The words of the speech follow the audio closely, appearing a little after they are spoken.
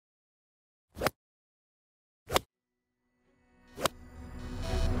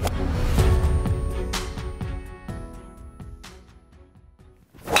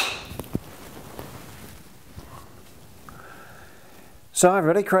So hi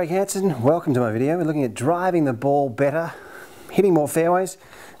everybody, Craig Hanson, welcome to my video. We're looking at driving the ball better, hitting more fairways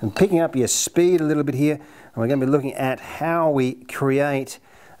and picking up your speed a little bit here. And we're going to be looking at how we create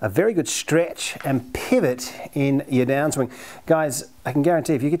a very good stretch and pivot in your downswing. Guys, I can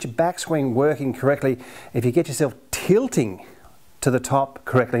guarantee if you get your backswing working correctly, if you get yourself tilting to the top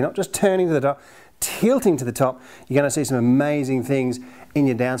correctly, not just turning to the top, tilting to the top, you're going to see some amazing things in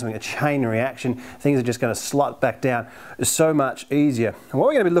your downswing, a chain reaction. Things are just going to slot back down so much easier. And what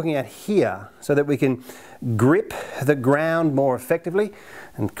we're going to be looking at here, so that we can grip the ground more effectively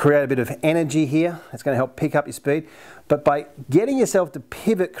and create a bit of energy here, it's going to help pick up your speed. But by getting yourself to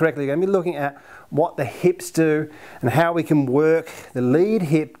pivot correctly, you're going to be looking at what the hips do and how we can work the lead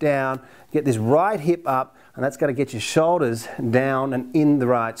hip down, get this right hip up, and that's going to get your shoulders down and in the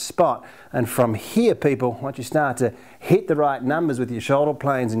right spot. And from here, people, once you start to hit the right numbers with your shoulder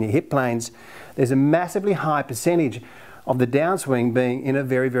planes and your hip planes, there's a massively high percentage of the downswing being in a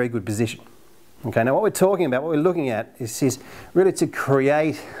very, very good position. Okay, now what we're talking about, what we're looking at is really to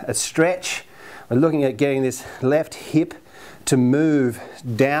create a stretch. We're looking at getting this left hip to move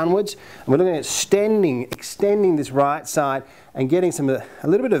downwards. And we're looking at extending this right side and getting a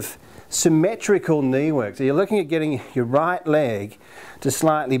little bit of symmetrical knee work. So you're looking at getting your right leg to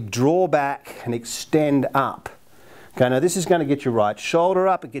slightly draw back and extend up. Okay, now this is going to get your right shoulder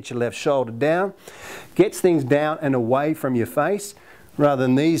up, it gets your left shoulder down, gets things down and away from your face, rather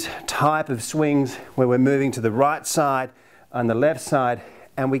than these type of swings where we're moving to the right side and the left side,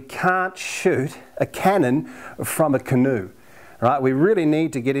 and we can't shoot a cannon from a canoe. Right? We really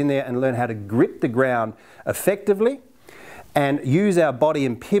need to get in there and learn how to grip the ground effectively and use our body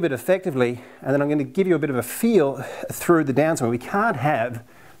and pivot effectively. And then I'm going to give you a bit of a feel through the downswing. We can't have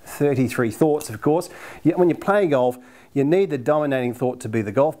 33 thoughts, of course. Yet when you play golf, you need the dominating thought to be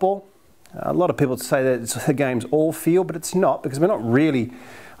the golf ball. A lot of people say that the game's all feel, but it's not, because we're not really,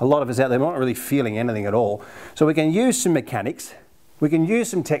 a lot of us out there, we're not really feeling anything at all. So we can use some mechanics, we can use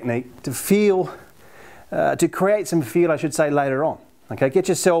some technique to feel, to create some feel, I should say, later on. Okay, get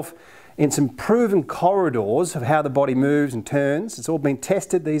yourself in some proven corridors of how the body moves and turns. It's all been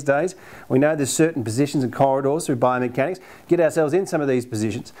tested these days. We know there's certain positions and corridors through biomechanics. Get ourselves in some of these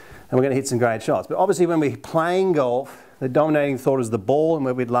positions and we're going to hit some great shots. But obviously when we're playing golf, the dominating thought is the ball and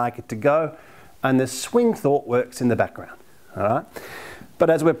where we'd like it to go, and the swing thought works in the background. All right? But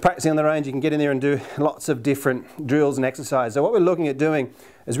as we're practicing on the range, you can get in there and do lots of different drills and exercises. So what we're looking at doing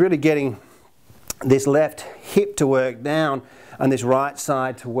is really getting this left hip to work down and this right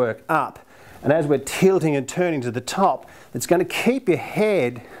side to work up. And as we're tilting and turning to the top, it's going to keep your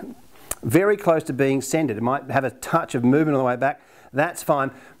head very close to being centered. It might have a touch of movement on the way back. That's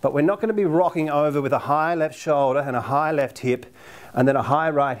fine, but we're not going to be rocking over with a high left shoulder and a high left hip and then a high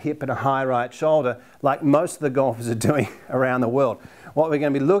right hip and a high right shoulder like most of the golfers are doing around the world. What we're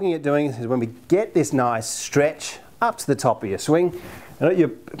going to be looking at doing is when we get this nice stretch up to the top of your swing, and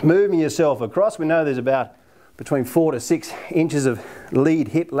you're moving yourself across. We know there's about between 4 to 6 inches of lead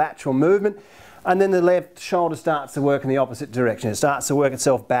hip lateral movement, and then the left shoulder starts to work in the opposite direction. It starts to work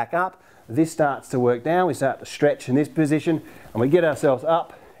itself back up. This starts to work down. We start to stretch in this position, and we get ourselves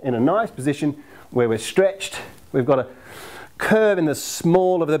up in a nice position where we're stretched. We've got a curve in the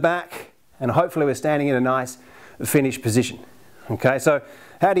small of the back, and hopefully we're standing in a nice finished position. Okay, so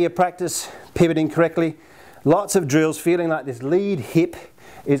how do you practice pivoting correctly? Lots of drills, feeling like this lead hip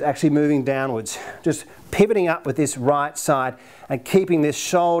is actually moving downwards. Just pivoting up with this right side and keeping this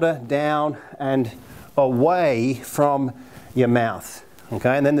shoulder down and away from your mouth.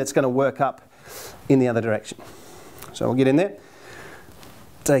 Okay, and then it's going to work up in the other direction. So we'll get in there.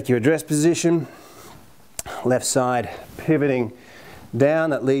 Take your address position. Left side pivoting down,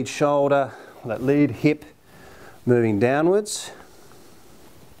 that lead shoulder, that lead hip moving downwards.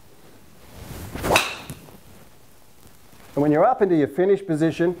 And when you're up into your finished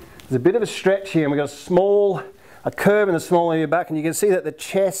position, there's a bit of a stretch here, and we've got a curve in the small of your back, and you can see that the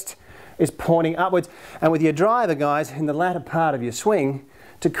chest is pointing upwards. And with your driver, guys, in the latter part of your swing,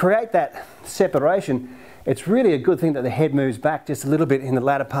 to create that separation, it's really a good thing that the head moves back just a little bit in the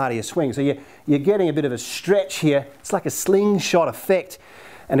latter part of your swing. So you're getting a bit of a stretch here. It's like a slingshot effect.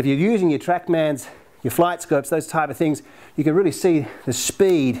 And if you're using your TrackMans, your flight scopes, those type of things, you can really see the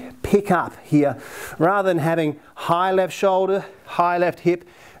speed pick up here. Rather than having high left shoulder, high left hip,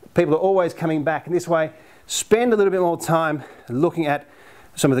 people are always coming back. And this way, spend a little bit more time looking at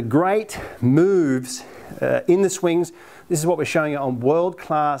some of the great moves in the swings. This is what we're showing you on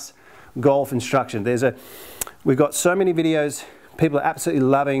world-class golf instruction. We've got so many videos. People are absolutely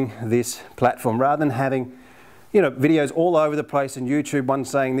loving this platform. Rather than having videos all over the place on YouTube, one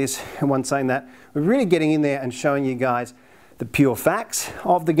saying this and one saying that, we're really getting in there and showing you guys the pure facts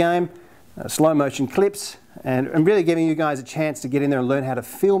of the game, slow motion clips, and really giving you guys a chance to get in there and learn how to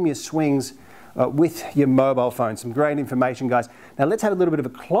film your swings with your mobile phone. Some great information, guys. Now let's have a little bit of a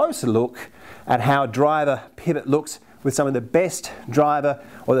closer look at how a driver pivot looks with some of the best driver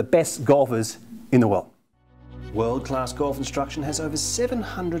or the best golfers in the world. World-class golf instruction has over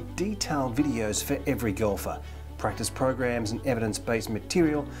 700 detailed videos for every golfer. Practice programs and evidence-based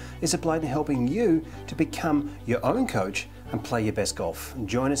material is applied in helping you to become your own coach and play your best golf.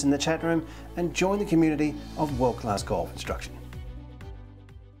 Join us in the chat room and join the community of world-class golf instruction.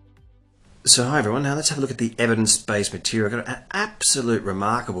 So hi everyone, now let's have a look at the evidence-based material. I've got an absolute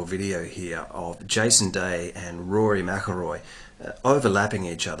remarkable video here of Jason Day and Rory McIlroy overlapping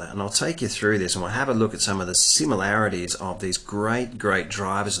each other, and I'll take you through this and we'll have a look at some of the similarities of these great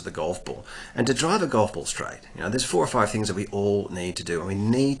drivers of the golf ball. And to drive a golf ball straight, you know, there's 4 or 5 things that we all need to do, and we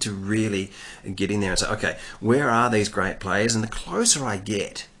need to really get in there and say, okay, where are these great players? And the closer I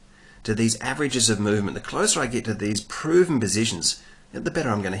get to these averages of movement, the closer I get to these proven positions, the better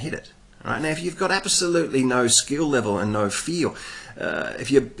I'm going to hit it. Right, now, if you've got absolutely no skill level and no feel, if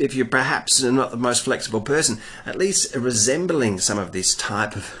you're perhaps not the most flexible person, at least resembling some of this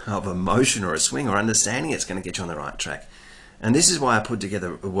type of emotion or a swing or understanding, it's going to get you on the right track. And this is why I put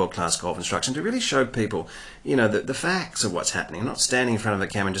together a world-class golf instruction, to really show people, you know, the facts of what's happening. I'm not standing in front of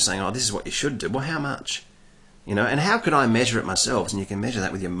a camera and just saying, oh, this is what you should do. Well, how much? You know, and how could I measure it myself? And you can measure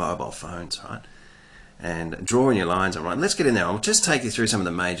that with your mobile phones, right? And drawing your lines. All right, let's get in there. I'll just take you through some of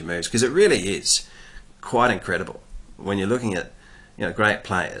the major moves, because it really is quite incredible when you're looking at, you know, great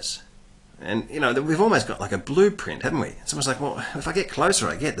players. And you know, we've almost got like a blueprint, haven't we? It's almost like, well, if I get closer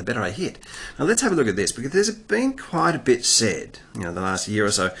I get, the better I hit. Now let's have a look at this, because there's been quite a bit said, you know, the last year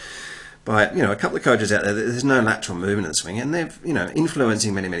or so by, you know, a couple of coaches out there that there's no lateral movement in the swing, and they're, you know,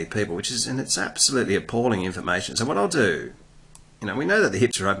 influencing many people, which is, and it's absolutely appalling information. So what I'll do, you know, we know that the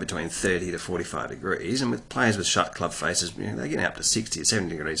hips are open between 30 to 45 degrees, and with players with shut club faces, you know, they're getting up to 60 or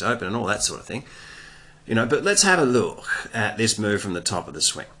 70 degrees open and all that sort of thing. You know, but let's have a look at this move from the top of the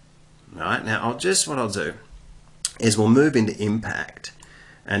swing. All right, now what I'll do is we'll move into impact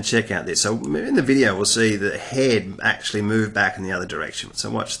and check out this. So in the video, we'll see the head actually move back in the other direction.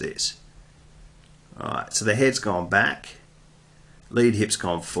 So watch this. All right, so the head's gone back, lead hip's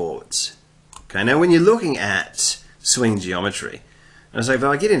gone forwards. Okay, now when you're looking at swing geometry, and so if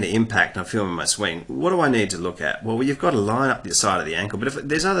I get into impact and I'm filming my swing, what do I need to look at? Well, you've got to line up the side of the ankle, but if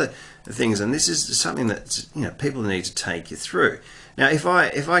there's other things, and this is something that, you know, people need to take you through. Now, if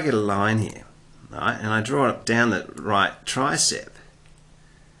I get a line here, right, and I draw it down the right tricep,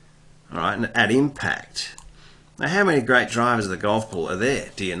 all right, and at impact, now how many great drivers of the golf ball are there?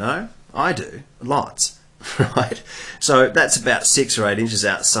 Do you know? I do, lots, right? So that's about 6 or 8 inches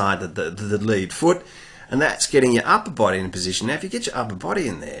outside the lead foot. And that's getting your upper body in position. Now, if you get your upper body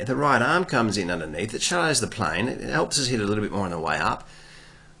in there, the right arm comes in underneath. It shallows the plane. It helps us hit a little bit more on the way up.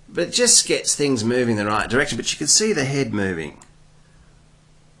 But it just gets things moving in the right direction. But you can see the head moving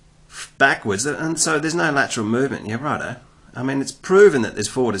backwards. And so there's no lateral movement. Yeah, righto. I mean, it's proven that there's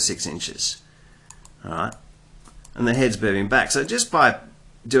 4 to 6 inches. All right? And the head's moving back. So just by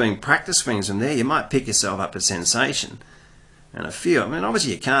doing practice swings from there, you might pick yourself up a sensation and a feel. I mean,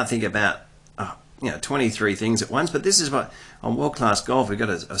 obviously you can't think about, you know, 23 things at once, but this is what, on World Class Golf, we've got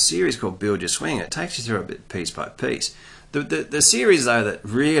a series called Build Your Swing. It takes you through a bit piece by piece. The series, though, that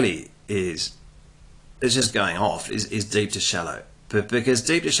really is just going off is deep to shallow. But because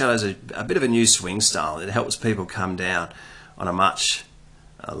deep to shallow is a bit of a new swing style. It helps people come down on a much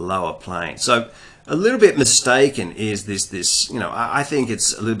lower plane. So a little bit mistaken is this, you know, I think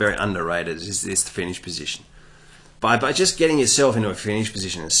it's a little very underrated, is this finish position. By just getting yourself into a finish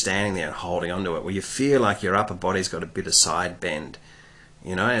position and standing there and holding onto it, where you feel like your upper body's got a bit of side bend,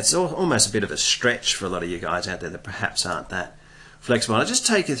 you know, it's almost a bit of a stretch for a lot of you guys out there that perhaps aren't that flexible. I'll just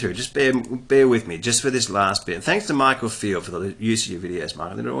take you through, just bear with me just for this last bit. And thanks to Michael Field for the use of your videos,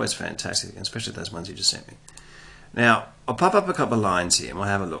 Michael. They're always fantastic, especially those ones you just sent me. Now, I'll pop up a couple of lines here and we'll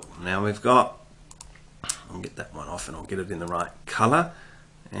have a look. Now we've got, I'll get that one off and I'll get it in the right color.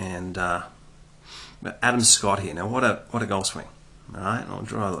 And Adam Scott here. Now, what a golf swing! All right, I'll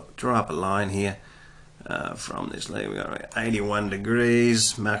draw up a line here from this lead. We've got 81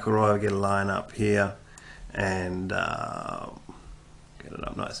 degrees. McIlroy will get a line up here, and get it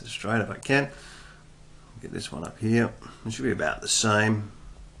up nice and straight if I can. Get this one up here. It should be about the same.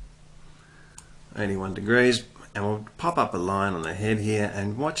 81 degrees, and we'll pop up a line on the head here.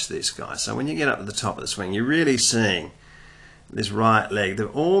 And watch this, guys. So when you get up to the top of the swing, you're really seeing this right leg, they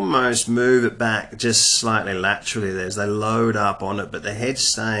almost move it back just slightly laterally there as they load up on it, but the head's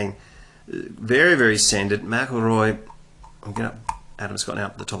staying very centered. McIlroy We'll get up. Adam's got now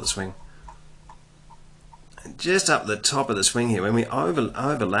up at the top of the swing. And just up the top of the swing here, when we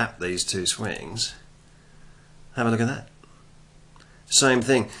overlap these two swings, have a look at that. Same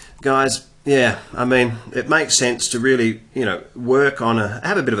thing, guys. Yeah, I mean, it makes sense to really, work on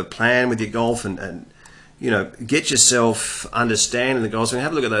have a bit of a plan with your golf and get yourself understanding the golf swing.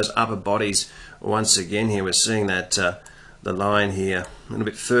 Have a look at those upper bodies once again here. We're seeing that the line here a little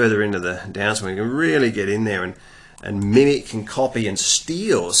bit further into the downswing. You can really get in there and mimic and copy and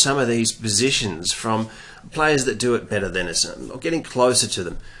steal some of these positions from players that do it better than us, or getting closer to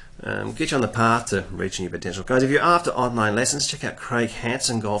them. Get you on the path to reaching your potential. Guys, if you're after online lessons, check out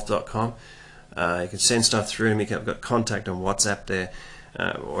CraigHansonGolf.com. You can send stuff through to me. I've got contact on WhatsApp there.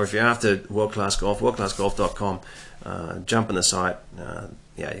 Or if you're after world-class golf, worldclassgolf.com. Jump on the site.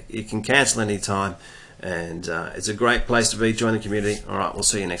 Yeah, you can cancel any time, and it's a great place to be. Join the community. All right, we'll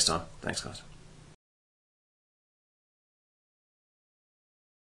see you next time. Thanks, guys.